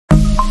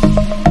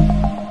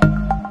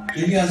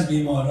خیلی از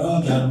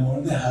بیمارا در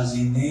مورد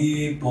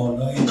هزینه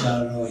بالای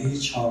جراحی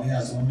چاقی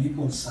از ما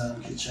میپرسن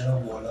که چرا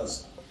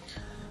بالاست.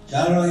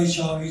 جراحی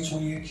چاقی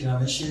چون یک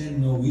روش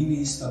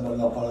نوینی است و با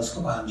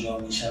لاپاراسکوپ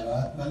انجام می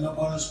شود و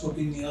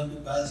لاپاراسکوپی نیاز به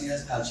بعضی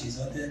از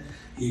تجهیزات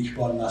یک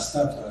بار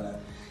مصرف دارد.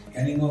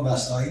 یعنی ما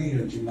وسایلی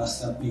رو که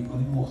مصرف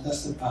میکنیم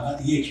مختص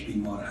فقط یک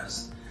بیمار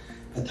هست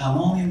و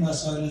تمام این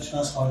وسایل چون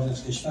از خارج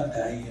از کشور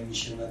تهیه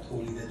میشه و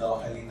تولید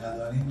داخلی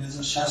نداریم،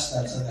 لذا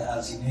 60%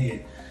 هزینه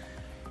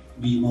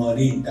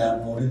بیماری در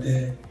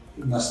مورد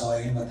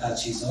وسایل و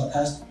تجهیزات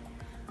هست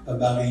و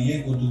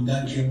بقیه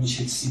حدوداً که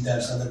میشه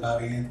 30%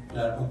 بقیه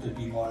در بود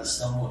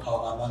بیمارستان،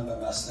 اتاق عمل و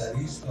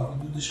بستری است و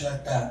حدود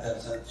شاید 10%،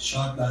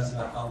 شاید بعضی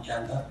وقتا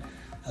کمتر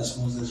از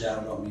مزد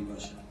جراحی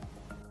باشه.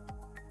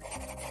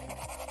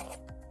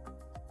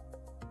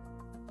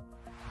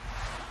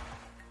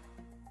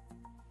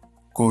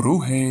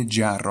 گروه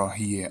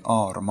جراحی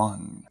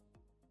آرمان